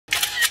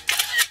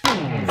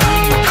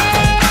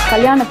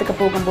கல்யாணத்துக்கு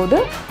போகும்போது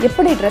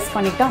எப்படி ட்ரெஸ்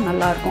பண்ணிட்டா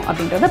நல்லா இருக்கும்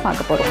அப்படின்றத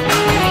பார்க்க போறோம்.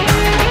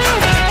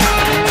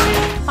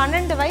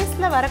 12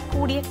 வயசுல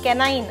வரக்கூடிய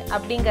கெனைன்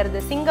அப்படிங்கிறது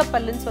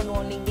சிங்கப்பல்லுன்னு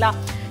சொல்லுவோம் இல்லைங்களா?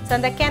 ஸோ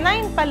அந்த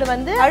கெனைன் பல்லு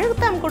வந்து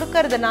அழுத்தம்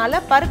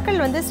கொடுக்கறதுனால பற்கள்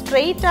வந்து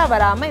ஸ்ட்ரெயிட்டா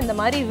வராம இந்த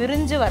மாதிரி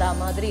விரிஞ்சு வரா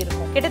மாதிரி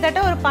இருக்கும்.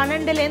 கிட்டத்தட்ட ஒரு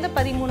 12லேருந்து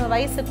 13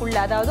 வயசுக்குள்ள,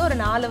 அதாவது ஒரு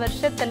 4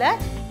 வருஷத்துல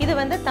இது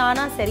வந்து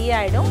தானா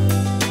சரியாயிடும்.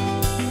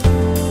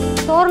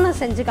 தோரணம்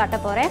செஞ்சு காட்ட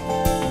போறேன்.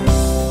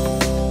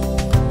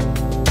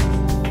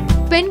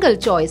 பெண்கள்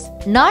சாய்ஸ்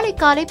நாளை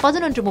காலை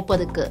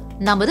 11:30க்கு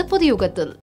நமது புதியுகத்தில்.